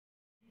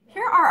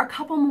are a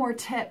couple more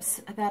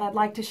tips that I'd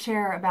like to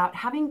share about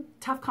having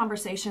tough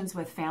conversations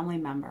with family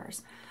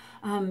members.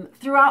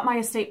 Throughout my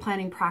estate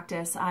planning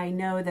practice, I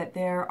know that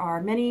there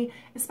are many,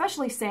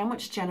 especially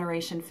sandwich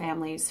generation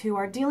families, who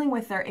are dealing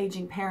with their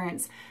aging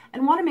parents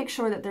and want to make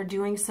sure that they're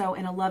doing so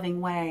in a loving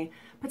way,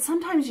 but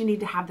sometimes you need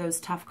to have those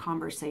tough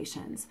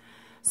conversations.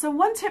 So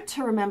one tip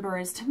to remember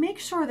is to make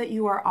sure that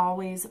you are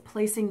always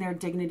placing their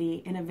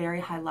dignity in a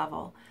very high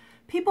level.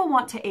 People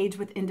want to age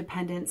with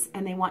independence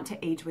and they want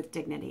to age with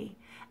dignity.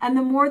 And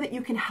the more that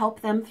you can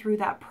help them through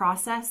that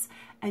process,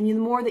 and the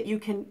more that you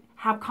can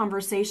have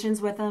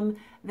conversations with them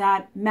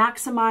that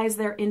maximize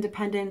their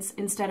independence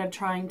instead of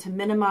trying to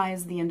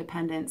minimize the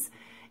independence,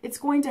 it's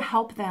going to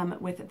help them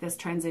with this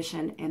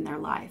transition in their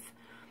life.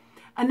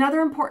 Another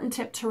important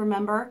tip to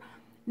remember: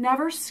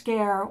 never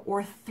scare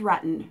or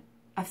threaten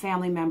a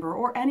family member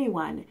or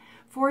anyone.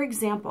 For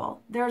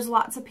example, there's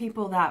lots of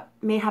people that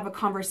may have a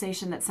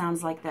conversation that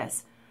sounds like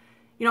this.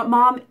 You know,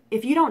 Mom,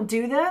 if you don't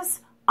do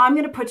this, I'm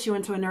going to put you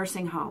into a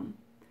nursing home.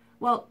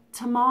 Well,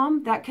 to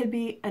Mom, that could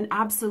be an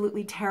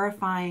absolutely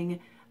terrifying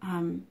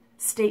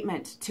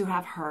statement to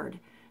have heard.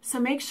 So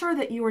make sure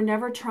that you are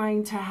never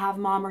trying to have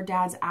Mom or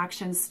Dad's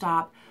actions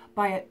stop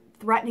by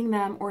threatening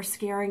them or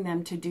scaring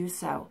them to do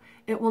so.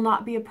 It will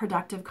not be a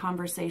productive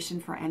conversation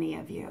for any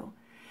of you.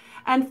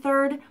 And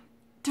third,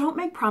 don't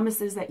make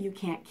promises that you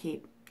can't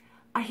keep.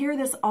 I hear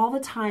this all the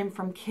time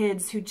from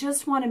kids who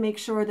just want to make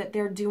sure that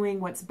they're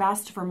doing what's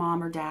best for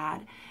Mom or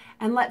Dad.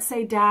 And let's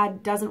say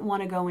Dad doesn't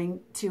want to go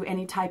to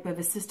any type of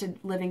assisted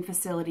living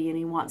facility and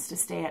he wants to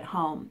stay at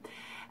home.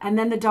 And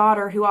then the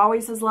daughter, who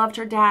always has loved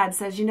her dad,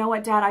 says, you know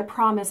what, Dad, I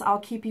promise I'll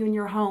keep you in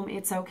your home.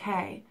 It's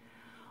okay.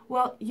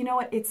 Well, you know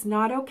what? It's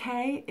not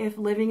okay if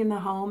living in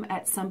the home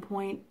at some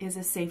point is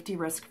a safety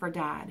risk for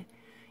Dad.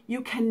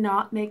 You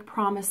cannot make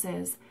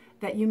promises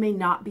that you may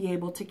not be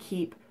able to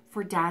keep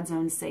for Dad's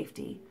own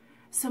safety.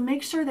 So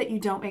make sure that you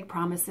don't make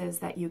promises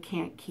that you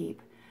can't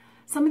keep.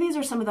 Some of these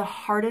are some of the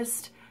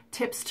hardest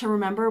tips to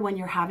remember when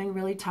you're having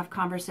really tough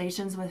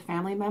conversations with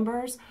family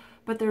members,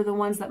 but they're the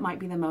ones that might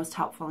be the most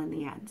helpful in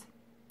the end.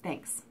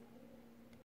 Thanks.